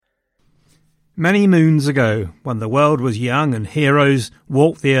Many moons ago, when the world was young and heroes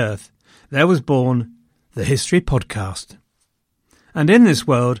walked the earth, there was born the History Podcast. And in this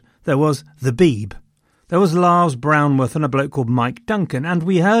world, there was the Beeb. There was Lars Brownworth and a bloke called Mike Duncan, and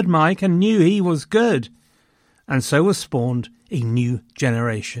we heard Mike and knew he was good. And so was spawned a new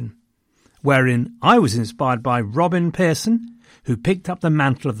generation, wherein I was inspired by Robin Pearson, who picked up the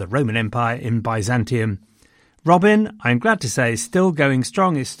mantle of the Roman Empire in Byzantium. Robin, I'm glad to say, is still going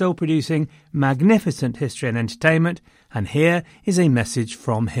strong, is still producing magnificent history and entertainment, and here is a message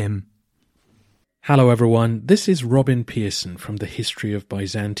from him. Hello everyone, this is Robin Pearson from the History of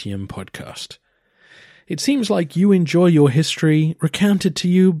Byzantium podcast. It seems like you enjoy your history recounted to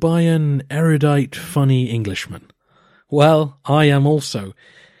you by an erudite, funny Englishman. Well, I am also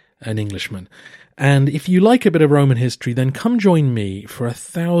an Englishman. And if you like a bit of Roman history, then come join me for a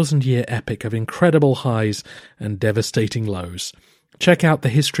 1,000-year epic of incredible highs and devastating lows. Check out The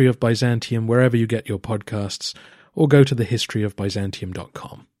History of Byzantium wherever you get your podcasts, or go to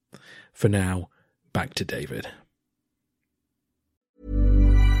thehistoryofbyzantium.com. For now, back to David.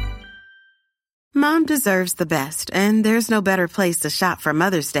 Mom deserves the best, and there's no better place to shop for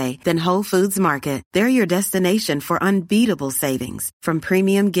Mother's Day than Whole Foods Market. They're your destination for unbeatable savings, from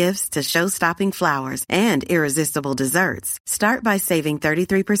premium gifts to show-stopping flowers and irresistible desserts. Start by saving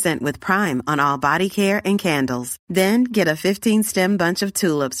 33% with Prime on all body care and candles. Then get a 15-stem bunch of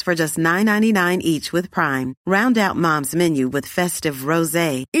tulips for just $9.99 each with Prime. Round out Mom's menu with festive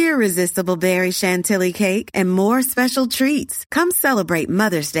rosé, irresistible berry chantilly cake, and more special treats. Come celebrate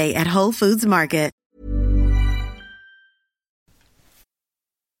Mother's Day at Whole Foods Market.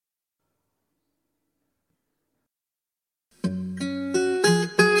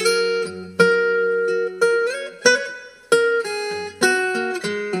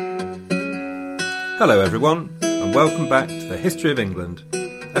 Hello everyone, and welcome back to the History of England,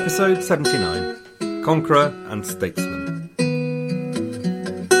 episode 79, Conqueror and Statesman.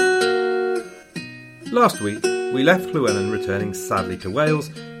 Last week, we left Llewellyn returning sadly to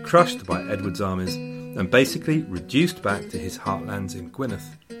Wales, crushed by Edward's armies, and basically reduced back to his heartlands in Gwynedd.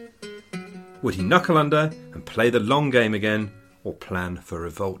 Would he knuckle under and play the long game again, or plan for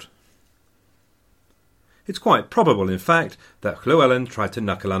revolt? It's quite probable, in fact, that Llewellyn tried to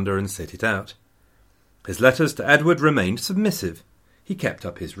knuckle under and sit it out. His letters to Edward remained submissive. He kept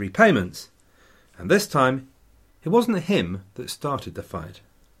up his repayments. And this time, it wasn't him that started the fight.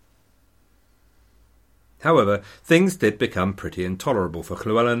 However, things did become pretty intolerable for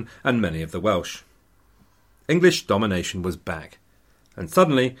Llewellyn and many of the Welsh. English domination was back, and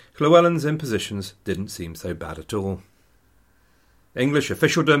suddenly Llewellyn's impositions didn't seem so bad at all. English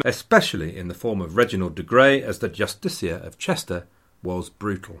officialdom, especially in the form of Reginald de Grey as the Justiciar of Chester, was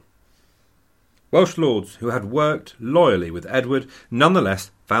brutal. Welsh lords who had worked loyally with Edward nonetheless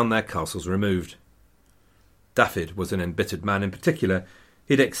found their castles removed. Dafydd was an embittered man in particular.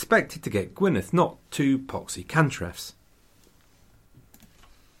 He'd expected to get Gwynedd, not 2 poxy cantrefs.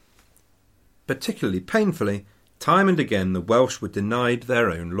 Particularly painfully, time and again the Welsh were denied their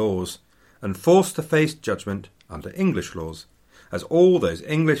own laws and forced to face judgment under English laws, as all those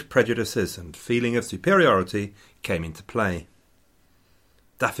English prejudices and feeling of superiority came into play.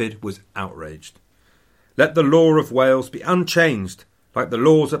 Dafydd was outraged. Let the law of Wales be unchanged, like the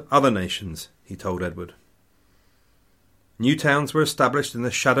laws of other nations, he told Edward. New towns were established in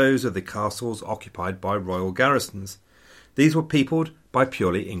the shadows of the castles occupied by royal garrisons. These were peopled by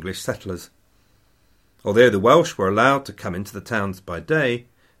purely English settlers. Although the Welsh were allowed to come into the towns by day,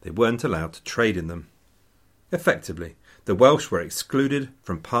 they weren't allowed to trade in them. Effectively, the Welsh were excluded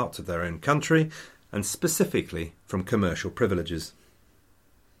from parts of their own country, and specifically from commercial privileges.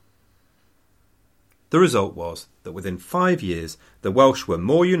 The result was that within 5 years the Welsh were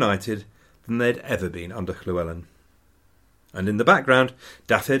more united than they had ever been under Llewellyn. And in the background,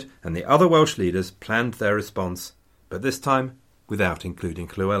 Dafydd and the other Welsh leaders planned their response, but this time without including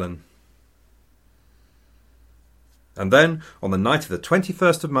Llewellyn. And then, on the night of the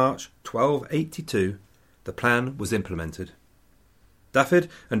 21st of March, 1282, the plan was implemented. Dafydd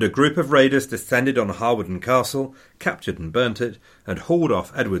and a group of raiders descended on Harwoden Castle, captured and burnt it, and hauled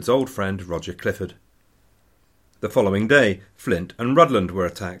off Edward's old friend Roger Clifford. The following day, Flint and Rutland were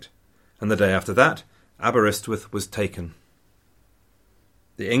attacked, and the day after that, Aberystwyth was taken.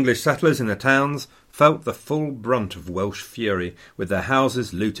 The English settlers in the towns felt the full brunt of Welsh fury, with their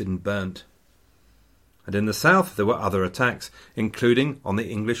houses looted and burnt. And in the south there were other attacks, including on the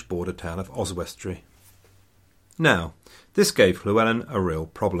English border town of Oswestry. Now, this gave Llewellyn a real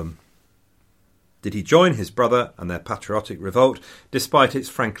problem. Did he join his brother and their patriotic revolt, despite its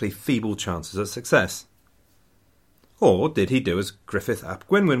frankly feeble chances of success? Or did he do as Griffith ap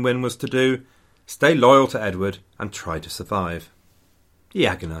Gwynwynwyn was to do, stay loyal to Edward and try to survive. He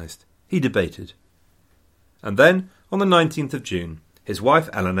agonised. He debated. And then, on the 19th of June, his wife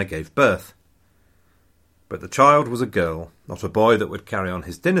Eleanor gave birth. But the child was a girl, not a boy that would carry on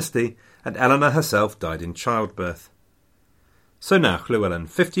his dynasty, and Eleanor herself died in childbirth. So now Llewellyn,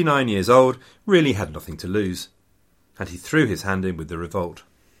 59 years old, really had nothing to lose, and he threw his hand in with the revolt.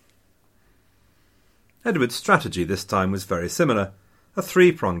 Edward's strategy this time was very similar, a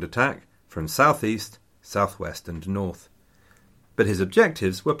three-pronged attack from southeast, southwest and north. But his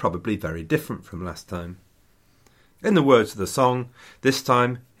objectives were probably very different from last time. In the words of the song, this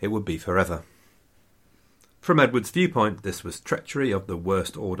time it would be forever. From Edward's viewpoint, this was treachery of the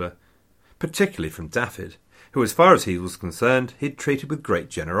worst order, particularly from Dafydd, who, as far as he was concerned, he'd treated with great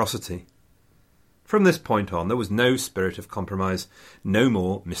generosity. From this point on, there was no spirit of compromise, no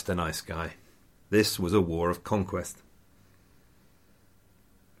more Mr. Nice Guy. This was a war of conquest.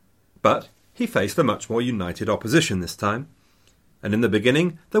 But he faced a much more united opposition this time, and in the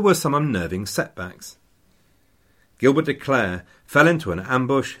beginning there were some unnerving setbacks. Gilbert de Clare fell into an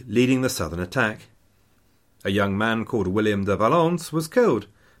ambush leading the southern attack. A young man called William de Valence was killed,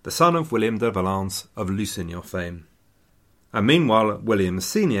 the son of William de Valence of Lusignan fame. And meanwhile William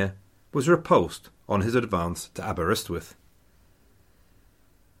Senior was repulsed on his advance to Aberystwyth.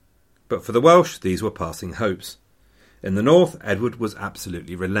 But for the Welsh these were passing hopes. In the north Edward was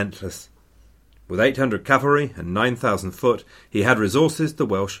absolutely relentless. With 800 cavalry and 9,000 foot, he had resources the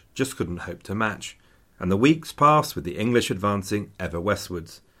Welsh just couldn't hope to match, and the weeks passed with the English advancing ever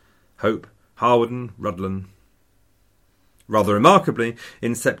westwards. Hope, Hawarden, Rhuddlan. Rather remarkably,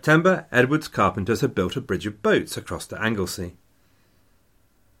 in September, Edward's carpenters had built a bridge of boats across to Anglesey.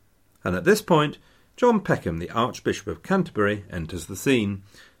 And at this point, John Peckham, the Archbishop of Canterbury, enters the scene,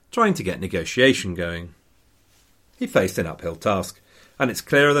 trying to get negotiation going. He faced an uphill task, and it's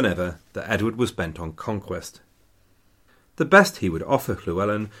clearer than ever that Edward was bent on conquest. The best he would offer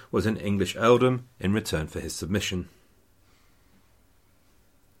Llewellyn was an English earldom in return for his submission.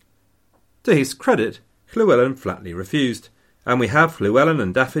 To his credit, Llewellyn flatly refused, and we have Llewellyn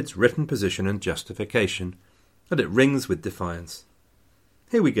and Dafydd's written position and justification, and it rings with defiance.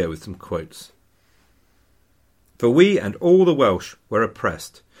 Here we go with some quotes. For we and all the Welsh were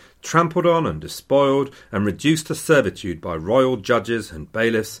oppressed, trampled on and despoiled, and reduced to servitude by royal judges and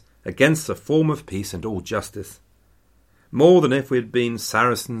bailiffs against the form of peace and all justice, more than if we had been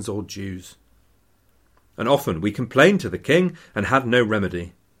Saracens or Jews. And often we complained to the king and had no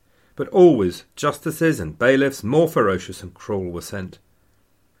remedy, but always justices and bailiffs more ferocious and cruel were sent.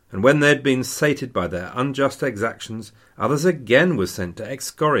 And when they had been sated by their unjust exactions, others again were sent to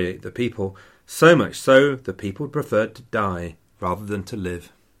excoriate the people, so much so the people preferred to die rather than to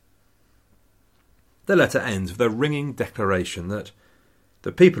live. The letter ends with a ringing declaration that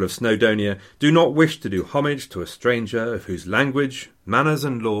the people of Snowdonia do not wish to do homage to a stranger of whose language, manners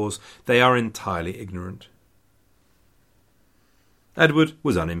and laws they are entirely ignorant. Edward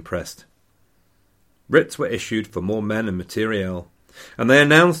was unimpressed. Writs were issued for more men and materiel, and they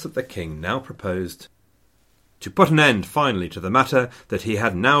announced that the king now proposed to put an end finally to the matter that he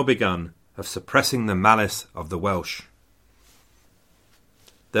had now begun of suppressing the malice of the Welsh.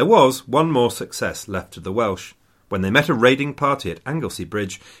 There was one more success left to the Welsh, when they met a raiding party at Anglesey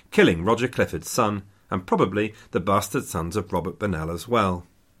Bridge, killing Roger Clifford's son, and probably the bastard sons of Robert Burnell as well.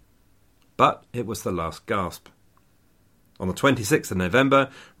 But it was the last gasp. On the 26th of November,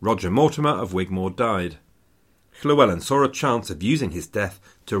 Roger Mortimer of Wigmore died. Llewellyn saw a chance of using his death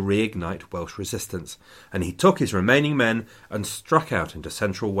to reignite Welsh resistance, and he took his remaining men and struck out into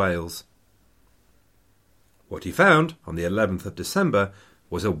central Wales. What he found, on the 11th of December,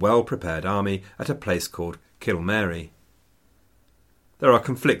 was a well-prepared army at a place called Kilmary. There are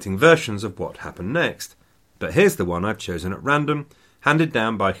conflicting versions of what happened next, but here's the one I've chosen at random, handed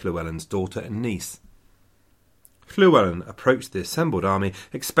down by Llewellyn's daughter and niece. Llewellyn approached the assembled army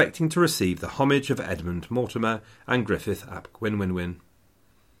expecting to receive the homage of Edmund Mortimer and Griffith ap Gwynwynwyn.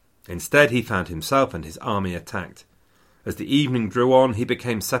 Instead, he found himself and his army attacked. As the evening drew on, he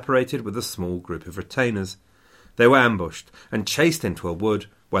became separated with a small group of retainers. They were ambushed and chased into a wood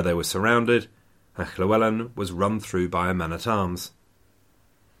where they were surrounded, and Llewellyn was run through by a man-at-arms.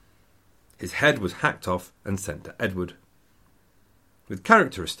 His head was hacked off and sent to Edward. With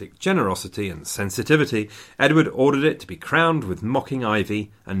characteristic generosity and sensitivity, Edward ordered it to be crowned with mocking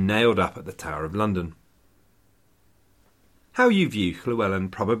ivy and nailed up at the Tower of London. How you view Llewellyn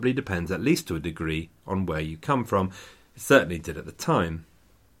probably depends at least to a degree on where you come from. It certainly did at the time.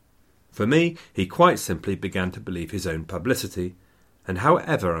 For me, he quite simply began to believe his own publicity, and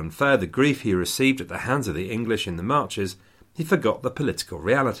however unfair the grief he received at the hands of the English in the marches, he forgot the political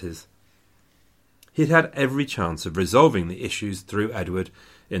realities. He'd had every chance of resolving the issues through Edward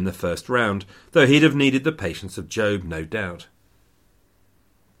in the first round, though he'd have needed the patience of Job, no doubt.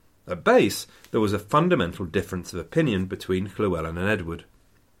 At base, there was a fundamental difference of opinion between Llywelyn and Edward.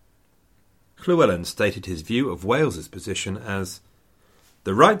 Llywelyn stated his view of Wales's position as,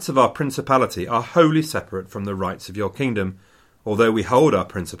 "The rights of our principality are wholly separate from the rights of your kingdom, although we hold our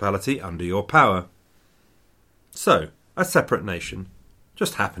principality under your power." So, a separate nation,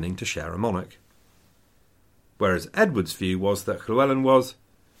 just happening to share a monarch. Whereas Edward's view was that Llywelyn was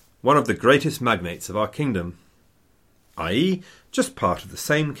one of the greatest magnates of our kingdom, i.e. just part of the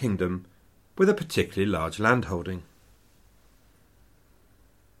same kingdom with a particularly large landholding.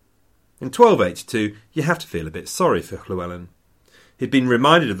 In 1282, you have to feel a bit sorry for Llywelyn. He'd been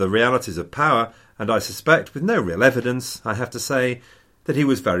reminded of the realities of power, and I suspect, with no real evidence, I have to say, that he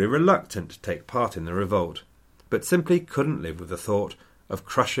was very reluctant to take part in the revolt, but simply couldn't live with the thought of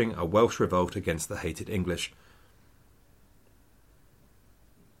crushing a Welsh revolt against the hated English.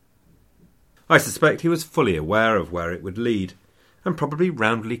 I suspect he was fully aware of where it would lead, and probably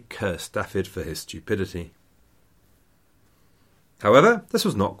roundly cursed Dafydd for his stupidity. However, this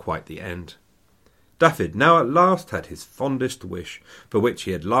was not quite the end. Dafydd now at last had his fondest wish, for which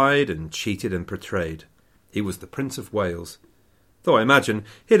he had lied and cheated and betrayed. He was the Prince of Wales, though I imagine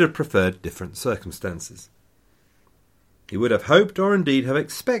he'd have preferred different circumstances. He would have hoped, or indeed have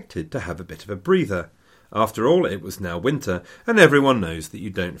expected, to have a bit of a breather. After all, it was now winter, and everyone knows that you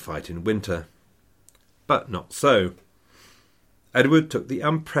don't fight in winter. But not so. Edward took the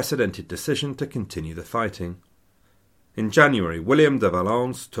unprecedented decision to continue the fighting. In January, William de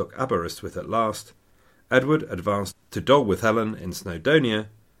Valence took Aberystwyth at last, Edward advanced to Dolwyddelan in Snowdonia,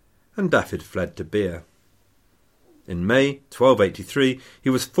 and Dafydd fled to Beer. In May 1283 he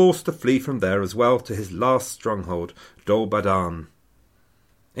was forced to flee from there as well to his last stronghold, Dolbadarn.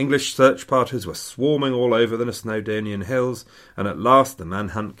 English search parties were swarming all over the Snowdonian hills, and at last the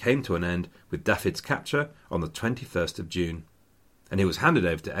manhunt came to an end with Dafydd's capture on the 21st of June, and he was handed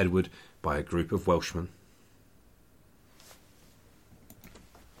over to Edward by a group of Welshmen.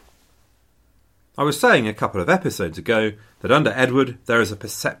 I was saying a couple of episodes ago that under Edward there is a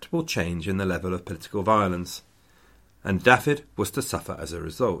perceptible change in the level of political violence, and Dafydd was to suffer as a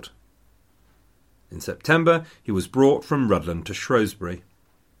result. In September he was brought from Rhuddlan to Shrewsbury.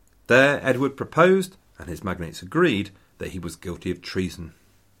 There Edward proposed, and his magnates agreed, that he was guilty of treason.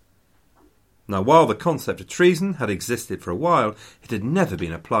 Now, while the concept of treason had existed for a while, it had never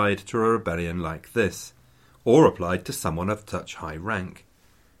been applied to a rebellion like this, or applied to someone of such high rank.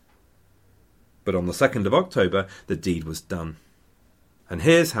 But on the 2nd of October the deed was done, and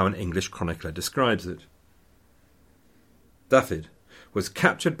here's how an English chronicler describes it. Dafydd was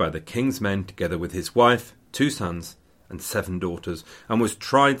captured by the king's men together with his wife, 2 sons, and 7 daughters, and was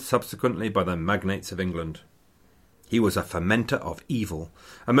tried subsequently by the magnates of England. He was a fomenter of evil,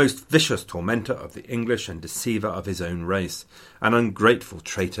 a most vicious tormentor of the English and deceiver of his own race, an ungrateful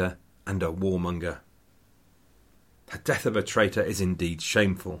traitor and a warmonger. The death of a traitor is indeed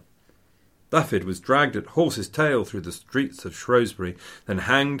shameful. Dafydd was dragged at horse's tail through the streets of Shrewsbury, then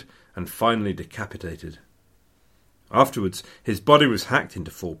hanged and finally decapitated. Afterwards his body was hacked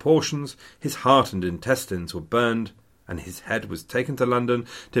into 4 portions, his heart and intestines were burned, and his head was taken to London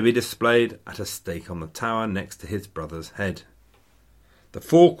to be displayed at a stake on the tower next to his brother's head. The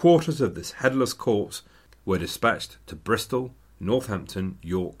 4 quarters of this headless corpse were dispatched to Bristol, Northampton,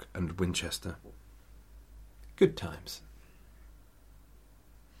 York and Winchester. Good times.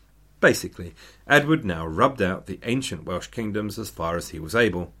 Basically, Edward now rubbed out the ancient Welsh kingdoms as far as he was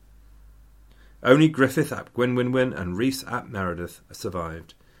able. Only Griffith ap Gwynwynwyn and Rhys ap Meredith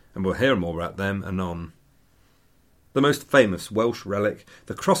survived, and we'll hear more about them anon. The most famous Welsh relic,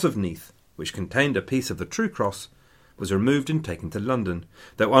 the Cross of Neath, which contained a piece of the true cross, was removed and taken to London,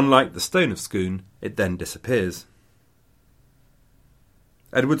 though unlike the Stone of Scone, it then disappears.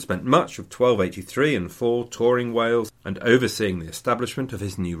 Edward spent much of 1283 and 4 touring Wales and overseeing the establishment of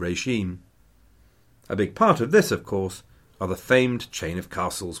his new regime. A big part of this, of course, are the famed chain of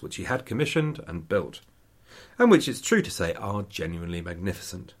castles which he had commissioned and built, and which it's true to say are genuinely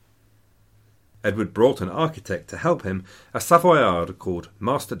magnificent. Edward brought an architect to help him, a Savoyard called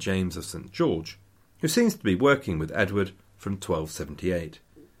Master James of St. George, who seems to be working with Edward from 1278,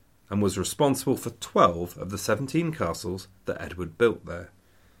 and was responsible for 12 of the 17 castles that Edward built there.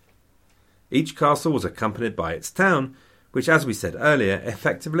 Each castle was accompanied by its town, which, as we said earlier,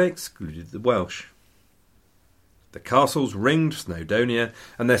 effectively excluded the Welsh. The castles ringed Snowdonia,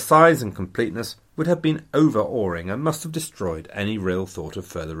 and their size and completeness would have been overawing and must have destroyed any real thought of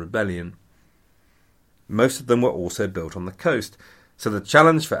further rebellion. Most of them were also built on the coast, so the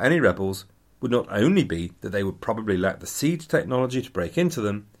challenge for any rebels would not only be that they would probably lack the siege technology to break into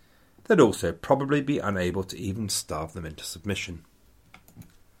them, they'd also probably be unable to even starve them into submission.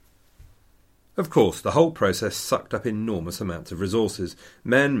 Of course, the whole process sucked up enormous amounts of resources,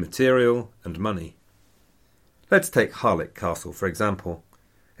 men, material, and money. Let's take Harlech Castle, for example.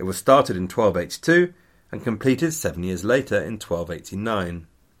 It was started in 1282 and completed 7 years later in 1289.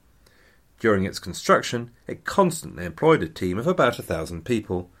 During its construction, it constantly employed a team of about 1,000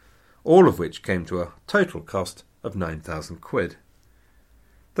 people, all of which came to a total cost of 9,000 quid.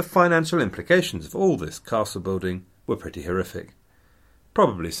 The financial implications of all this castle building were pretty horrific,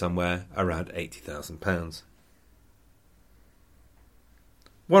 probably somewhere around £80,000.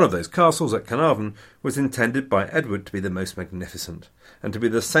 One of those castles at Carnarvon was intended by Edward to be the most magnificent, and to be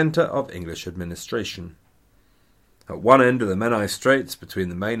the centre of English administration. At one end of the Menai Straits between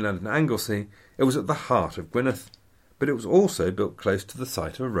the mainland and Anglesey, it was at the heart of Gwynedd, but it was also built close to the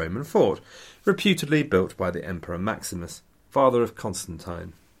site of a Roman fort, reputedly built by the Emperor Maximus, father of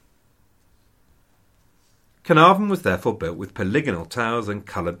Constantine. Carnarvon was therefore built with polygonal towers and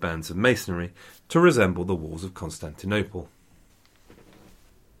coloured bands of masonry to resemble the walls of Constantinople.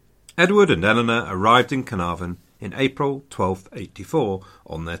 Edward and Eleanor arrived in Carnarvon in April 1284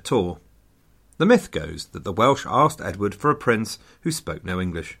 on their tour. The myth goes that the Welsh asked Edward for a prince who spoke no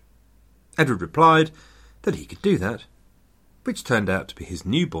English. Edward replied that he could do that, which turned out to be his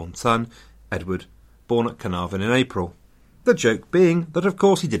newborn son, Edward, born at Carnarvon in April. The joke being that of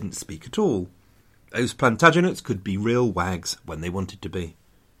course he didn't speak at all. Those Plantagenets could be real wags when they wanted to be.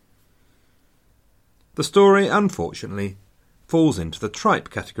 The story, unfortunately, falls into the tripe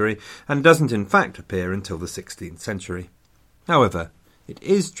category and doesn't in fact appear until the 16th century. However, it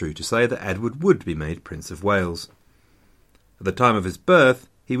is true to say that Edward would be made Prince of Wales. At the time of his birth,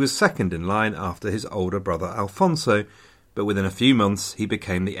 he was second in line after his older brother Alfonso, but within a few months he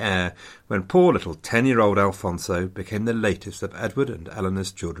became the heir when poor little 10-year-old Alfonso became the latest of Edward and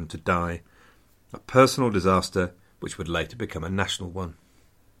Eleanor's children to die, a personal disaster which would later become a national one.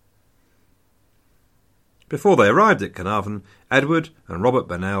 Before they arrived at Carnarvon, Edward and Robert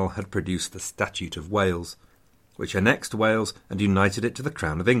Burnell had produced the Statute of Wales, which annexed Wales and united it to the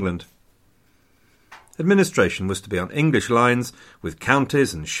Crown of England. Administration was to be on English lines, with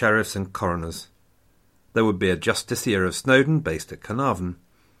counties and sheriffs and coroners. There would be a Justiciar of Snowdon based at Carnarvon.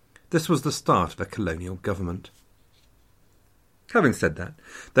 This was the start of a colonial government. Having said that,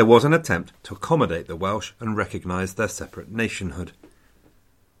 there was an attempt to accommodate the Welsh and recognise their separate nationhood.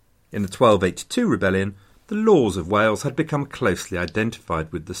 In the 1282 rebellion, the laws of Wales had become closely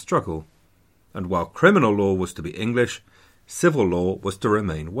identified with the struggle, and while criminal law was to be English, civil law was to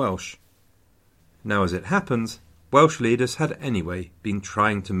remain Welsh. Now, as it happens, Welsh leaders had anyway been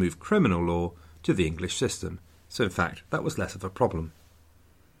trying to move criminal law to the English system, so in fact that was less of a problem.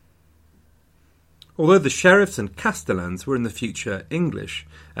 Although the sheriffs and castellans were in the future English,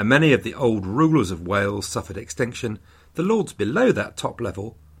 and many of the old rulers of Wales suffered extinction, the lords below that top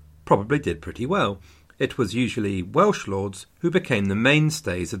level probably did pretty well. It was usually Welsh lords who became the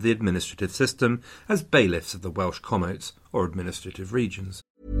mainstays of the administrative system as bailiffs of the Welsh commotes or administrative regions.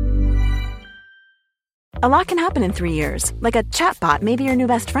 A lot can happen in 3 years, like a chatbot may be your new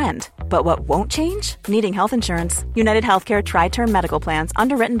best friend. But what won't change? Needing health insurance. United Healthcare Tri-Term Medical Plans,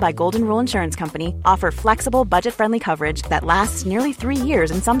 underwritten by Golden Rule Insurance Company, offer flexible, budget-friendly coverage that lasts nearly 3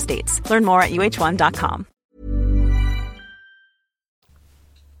 years in some states. Learn more at uh1.com.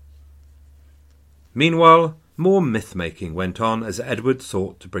 Meanwhile, more myth-making went on as Edward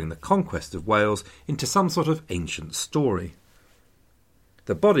sought to bring the conquest of Wales into some sort of ancient story.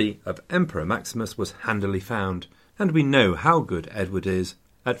 The body of Emperor Maximus was handily found, and we know how good Edward is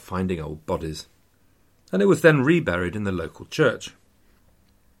at finding old bodies. And it was then reburied in the local church.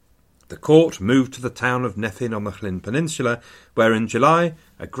 The court moved to the town of Neffin on the Llyn Peninsula, where in July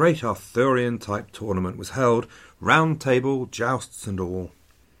a great Arthurian-type tournament was held, round table, jousts and all.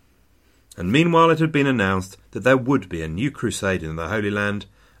 And meanwhile it had been announced that there would be a new crusade in the Holy Land,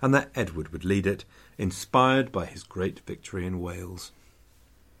 and that Edward would lead it, inspired by his great victory in Wales.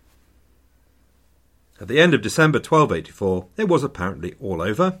 At the end of December 1284, it was apparently all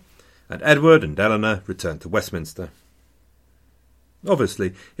over, and Edward and Eleanor returned to Westminster.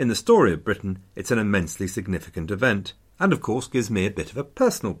 Obviously, in the story of Britain, it's an immensely significant event, and of course gives me a bit of a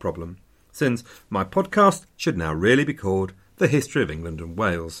personal problem, since my podcast should now really be called The History of England and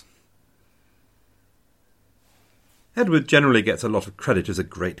Wales. Edward generally gets a lot of credit as a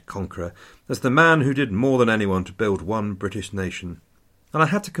great conqueror, as the man who did more than anyone to build one British nation, and I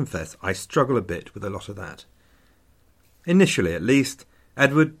had to confess I struggle a bit with a lot of that. Initially, at least,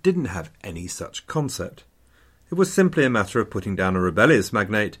 Edward didn't have any such concept. It was simply a matter of putting down a rebellious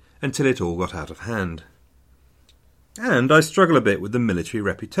magnate until it all got out of hand. And I struggle a bit with the military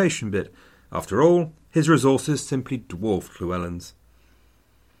reputation bit. After all, his resources simply dwarfed Llewellyn's.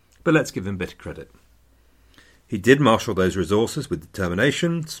 But let's give him a bit of credit. He did marshal those resources with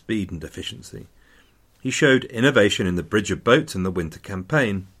determination, speed and efficiency. He showed innovation in the bridge of boats in the winter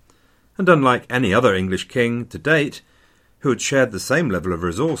campaign. And unlike any other English king to date, who had shared the same level of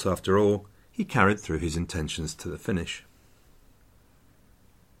resource after all, he carried through his intentions to the finish.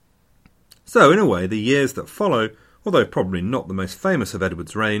 So, in a way, the years that follow, although probably not the most famous of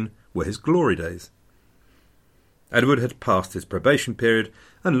Edward's reign, were his glory days. Edward had passed his probation period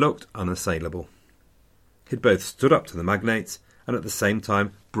and looked unassailable. He'd both stood up to the magnates and at the same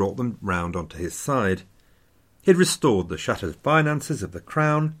time brought them round onto his side. He'd restored the shattered finances of the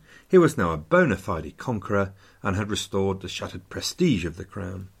crown. He was now a bona fide conqueror and had restored the shattered prestige of the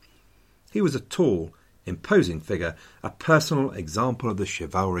crown. He was a tall, imposing figure, a personal example of the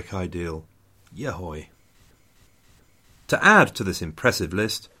chivalric ideal. Yahoy! To add to this impressive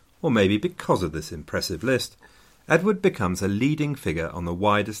list, or maybe because of this impressive list, Edward becomes a leading figure on the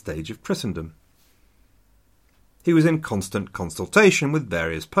wider stage of Christendom. He was in constant consultation with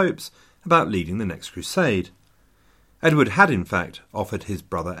various popes about leading the next crusade. Edward had in fact offered his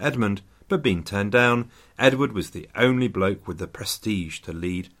brother Edmund, but been turned down. Edward was the only bloke with the prestige to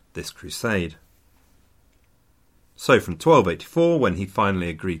lead this crusade. So from 1284, when he finally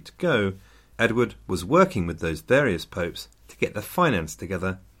agreed to go, Edward was working with those various popes to get the finance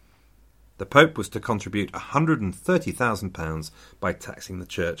together. The Pope was to contribute £130,000 by taxing the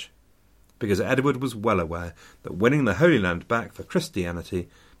church, because Edward was well aware that winning the Holy Land back for Christianity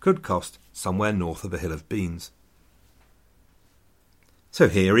could cost somewhere north of a hill of beans. So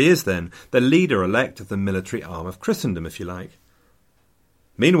here he is then, the leader-elect of the military arm of Christendom, if you like.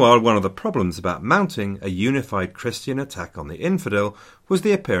 Meanwhile, one of the problems about mounting a unified Christian attack on the infidel was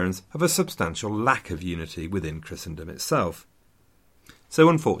the appearance of a substantial lack of unity within Christendom itself. So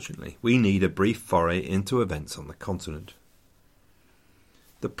unfortunately, we need a brief foray into events on the continent.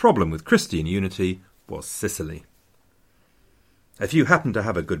 The problem with Christian unity was Sicily. If you happen to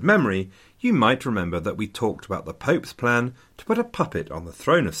have a good memory, you might remember that we talked about the Pope's plan to put a puppet on the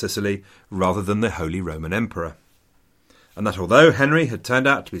throne of Sicily rather than the Holy Roman Emperor. And that although Henry had turned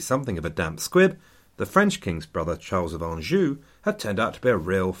out to be something of a damp squib, the French king's brother Charles of Anjou had turned out to be a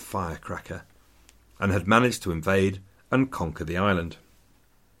real firecracker, and had managed to invade and conquer the island.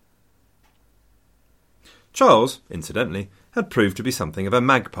 Charles, incidentally, had proved to be something of a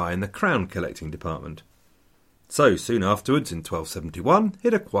magpie in the crown collecting department. So, soon afterwards, in 1271,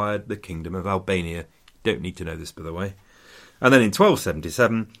 he'd acquired the Kingdom of Albania. Don't need to know this, by the way. And then in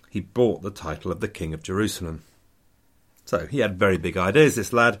 1277, he bought the title of the King of Jerusalem. So he had very big ideas,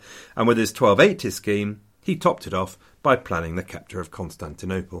 this lad, and with his 1280 scheme, he topped it off by planning the capture of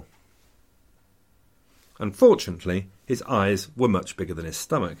Constantinople. Unfortunately, his eyes were much bigger than his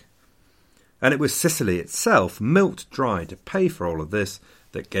stomach, and it was Sicily itself, milked dry to pay for all of this,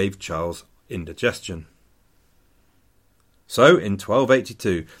 that gave Charles indigestion. So, in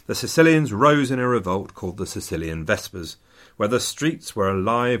 1282, the Sicilians rose in a revolt called the Sicilian Vespers, where the streets were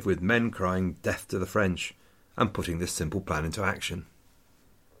alive with men crying death to the French, and putting this simple plan into action.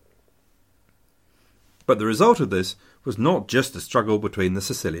 But the result of this was not just a struggle between the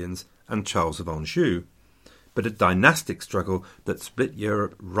Sicilians and Charles of Anjou, but a dynastic struggle that split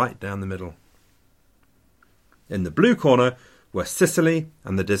Europe right down the middle. In the blue corner were Sicily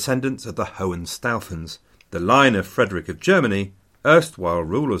and the descendants of the Hohenstaufens, the line of Frederick of Germany, erstwhile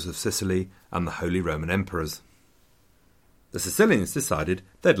rulers of Sicily and the Holy Roman Emperors. The Sicilians decided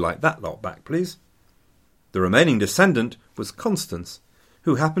they'd like that lot back, please. The remaining descendant was Constance,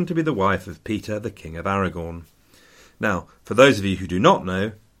 who happened to be the wife of Peter, the King of Aragon. Now, for those of you who do not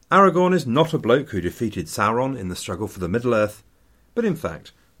know, Aragon is not a bloke who defeated Sauron in the struggle for the Middle-earth, but in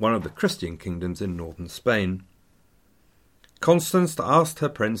fact one of the Christian kingdoms in northern Spain. Constance asked her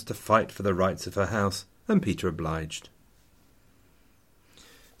prince to fight for the rights of her house, and Peter obliged.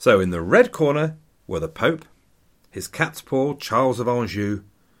 So in the red corner were the Pope, his cat's paw Charles of Anjou,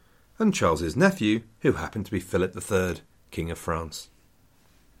 and Charles's nephew, who happened to be Philip III, King of France.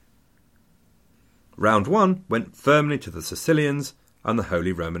 Round 1 went firmly to the Sicilians and the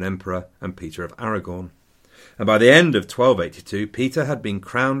Holy Roman Emperor and Peter of Aragon, and by the end of 1282 Peter had been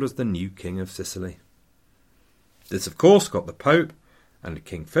crowned as the new King of Sicily. This of course got the Pope and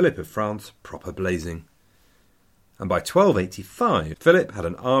King Philip of France proper blazing, and by 1285 Philip had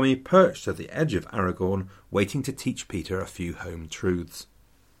an army perched at the edge of Aragon waiting to teach Peter a few home truths.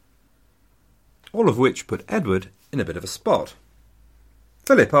 All of which put Edward in a bit of a spot.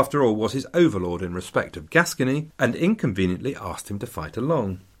 Philip, after all, was his overlord in respect of Gascony, and inconveniently asked him to fight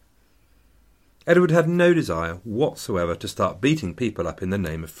along. Edward had no desire whatsoever to start beating people up in the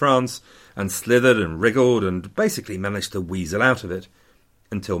name of France, and slithered and wriggled and basically managed to weasel out of it,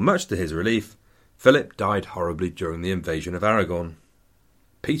 until, much to his relief, Philip died horribly during the invasion of Aragon.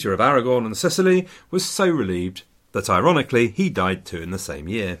 Peter of Aragon and Sicily was so relieved that, ironically, he died too in the same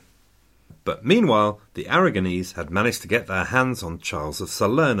year. But meanwhile, the Aragonese had managed to get their hands on Charles of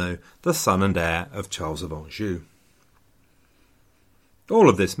Salerno, the son and heir of Charles of Anjou. All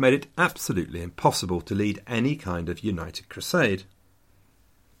of this made it absolutely impossible to lead any kind of united crusade.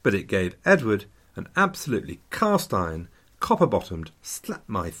 But it gave Edward an absolutely cast-iron, copper-bottomed, slap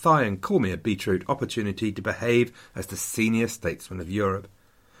my thigh and call me a beetroot opportunity to behave as the senior statesman of Europe,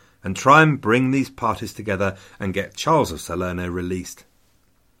 and try and bring these parties together and get Charles of Salerno released.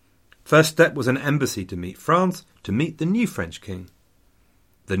 First step was an embassy to meet France, to meet the new French king.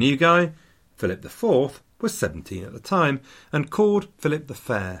 The new guy, Philip IV, was 17 at the time, and called Philip the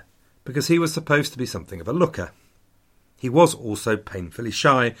Fair, because he was supposed to be something of a looker. He was also painfully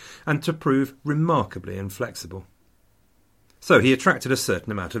shy, and to prove remarkably inflexible. So he attracted a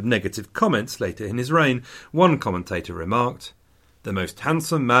certain amount of negative comments later in his reign. One commentator remarked, "The most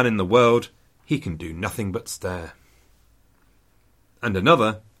handsome man in the world, he can do nothing but stare." And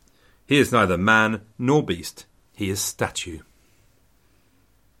another, "He is neither man nor beast, he is statue."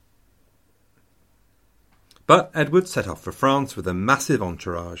 But Edward set off for France with a massive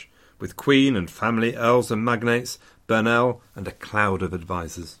entourage, with queen and family, earls and magnates, Burnell, and a cloud of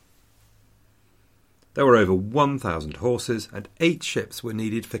advisers. There were over 1,000 horses, and 8 ships were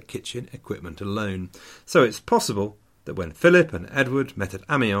needed for kitchen equipment alone, so it's possible that when Philip and Edward met at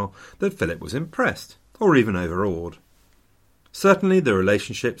Amiens, that Philip was impressed, or even overawed. Certainly the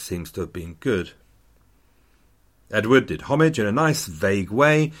relationship seems to have been good. Edward did homage in a nice vague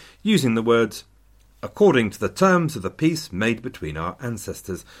way, using the words, "according to the terms of the peace made between our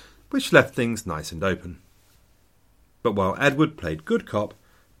ancestors," which left things nice and open. But while Edward played good cop,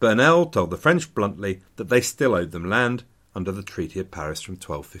 Burnell told the French bluntly that they still owed them land under the Treaty of Paris from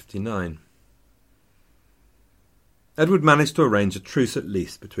 1259. Edward managed to arrange a truce at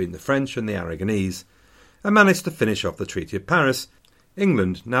least between the French and the Aragonese, and managed to finish off the Treaty of Paris.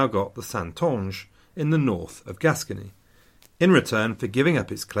 England now got the Saintonge in the north of Gascony, in return for giving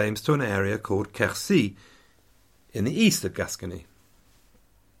up its claims to an area called Quercy in the east of Gascony.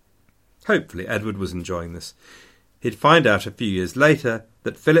 Hopefully Edward was enjoying this. He'd find out a few years later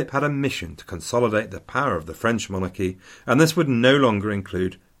that Philip had a mission to consolidate the power of the French monarchy, and this would no longer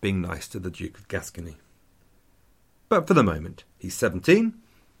include being nice to the Duke of Gascony. But for the moment, he's 17,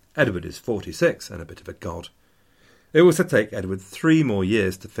 Edward is 46 and a bit of a god. It was to take Edward 3 more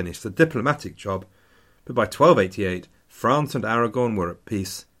years to finish the diplomatic job, but by 1288 France and Aragon were at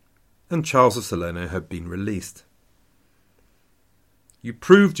peace, and Charles of Salerno had been released. "You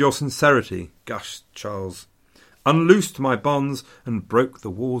proved your sincerity," gushed Charles, "unloosed my bonds and broke the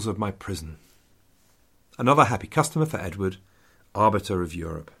walls of my prison." Another happy customer for Edward, arbiter of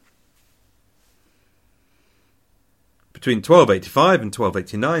Europe. Between 1285 and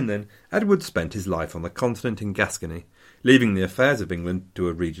 1289, then, Edward spent his life on the continent in Gascony, leaving the affairs of England to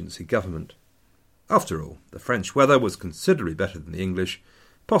a regency government. After all, the French weather was considerably better than the English,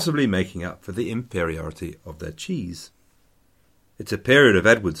 possibly making up for the inferiority of their cheese. It's a period of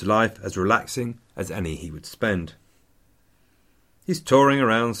Edward's life as relaxing as any he would spend. He's touring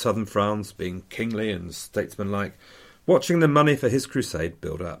around southern France, being kingly and statesmanlike, watching the money for his crusade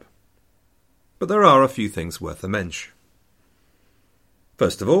build up. But there are a few things worth a mention.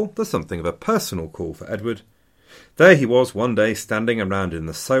 First of all, there's something of a personal call for Edward. There he was one day standing around in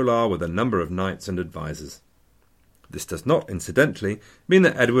the solar with a number of knights and advisers. This does not, incidentally, mean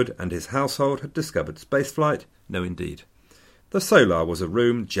that Edward and his household had discovered spaceflight. No, indeed. The solar was a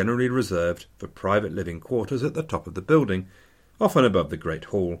room generally reserved for private living quarters at the top of the building, often above the Great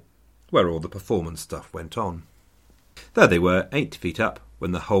Hall, where all the performance stuff went on. There they were, 8 feet up,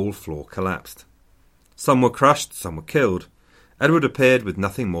 when the whole floor collapsed. Some were crushed, some were killed. Edward appeared with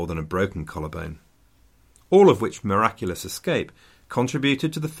nothing more than a broken collarbone. All of which miraculous escape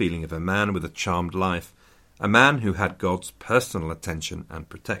contributed to the feeling of a man with a charmed life, a man who had God's personal attention and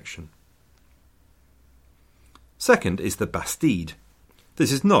protection. Second is the Bastide.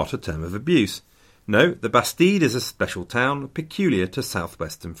 This is not a term of abuse. No, the Bastide is a special town peculiar to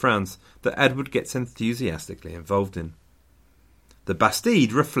southwestern France that Edward gets enthusiastically involved in. The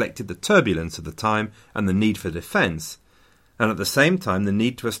Bastide reflected the turbulence of the time and the need for defence, and at the same time the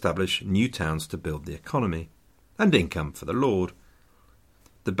need to establish new towns to build the economy and income for the lord.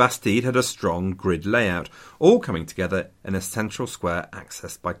 The Bastide had a strong grid layout, all coming together in a central square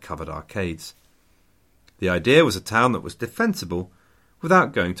accessed by covered arcades. The idea was a town that was defensible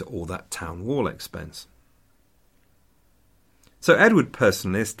without going to all that town wall expense. So Edward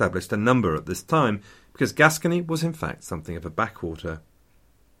personally established a number at this time because Gascony was in fact something of a backwater,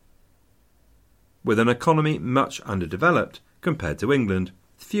 with an economy much underdeveloped compared to England,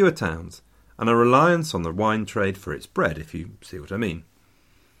 fewer towns, and a reliance on the wine trade for its bread, if you see what I mean.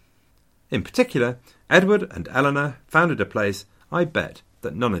 In particular, Edward and Eleanor founded a place I bet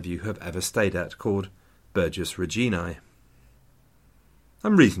that none of you have ever stayed at called Burgess Reginae.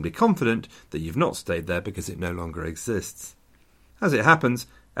 I'm reasonably confident that you've not stayed there because it no longer exists. As it happens,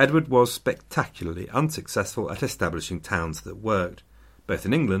 Edward was spectacularly unsuccessful at establishing towns that worked, both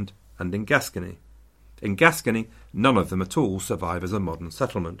in England and in Gascony. In Gascony, none of them at all survive as a modern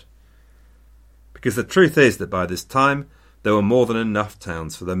settlement. Because the truth is that by this time, there were more than enough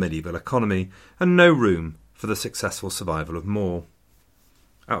towns for the medieval economy, and no room for the successful survival of more.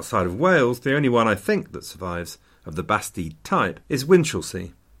 Outside of Wales, the only one I think that survives of the Bastide type is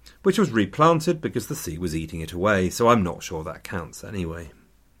Winchelsea, which was replanted because the sea was eating it away, so I'm not sure that counts anyway.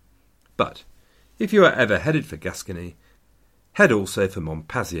 But if you are ever headed for Gascony, head also for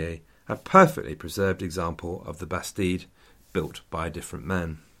Montpazier, a perfectly preserved example of the Bastide, built by a different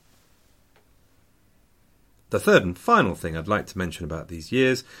man. The third and final thing I'd like to mention about these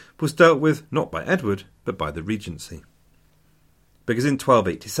years was dealt with not by Edward, but by the Regency. Because in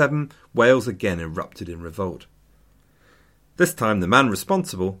 1287, Wales again erupted in revolt. This time the man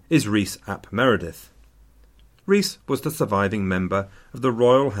responsible is Rhys ap Meredith. Rhys was the surviving member of the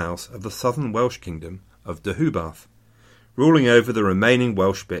royal house of the southern Welsh kingdom of Deheubarth, ruling over the remaining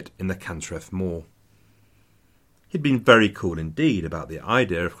Welsh bit in the Cantref Moor. He'd been very cool indeed about the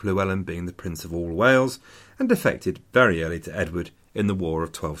idea of Llewellyn being the Prince of all Wales, and defected very early to Edward in the War of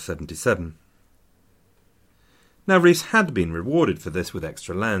 1277. Now Rhys had been rewarded for this with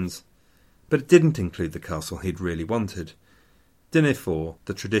extra lands, but it didn't include the castle he'd really wanted, Dinefort,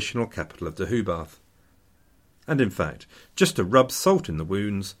 the traditional capital of Deheubarth. And in fact, just to rub salt in the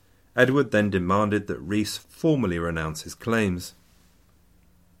wounds, Edward then demanded that Rhys formally renounce his claims.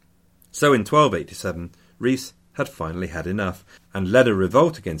 So in 1287, Rhys had finally had enough, and led a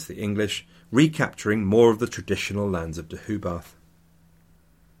revolt against the English, recapturing more of the traditional lands of Deheubarth.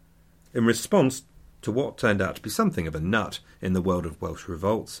 In response to what turned out to be something of a nut in the world of Welsh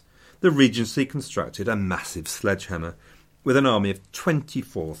revolts, the Regency constructed a massive sledgehammer with an army of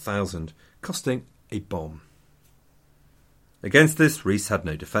 24,000, costing a bomb. Against this, Rhys had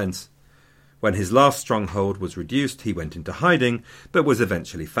no defence. When his last stronghold was reduced, he went into hiding, but was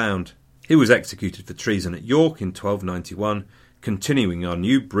eventually found. He was executed for treason at York in 1291, continuing our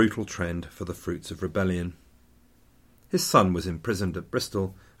new brutal trend for the fruits of rebellion. His son was imprisoned at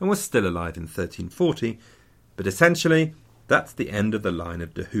Bristol and was still alive in 1340, but essentially that's the end of the line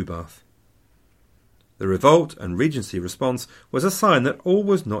of Deheubarth. The revolt and Regency response was a sign that all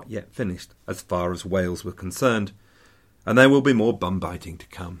was not yet finished as far as Wales were concerned, and there will be more bum-biting to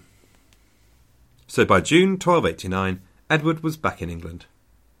come. So by June 1289, Edward was back in England.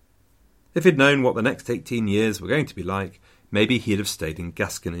 If he'd known what the next 18 years were going to be like, maybe he'd have stayed in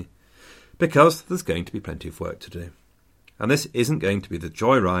Gascony, because there's going to be plenty of work to do. And this isn't going to be the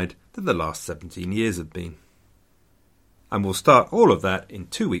joyride that the last 17 years have been. And we'll start all of that in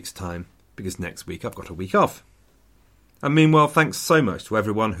 2 weeks' time, because next week I've got a week off. And meanwhile, thanks so much to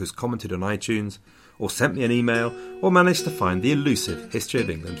everyone who's commented on iTunes, or sent me an email, or managed to find the elusive History of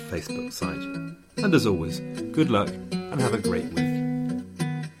England Facebook site. And as always, good luck and have a great week.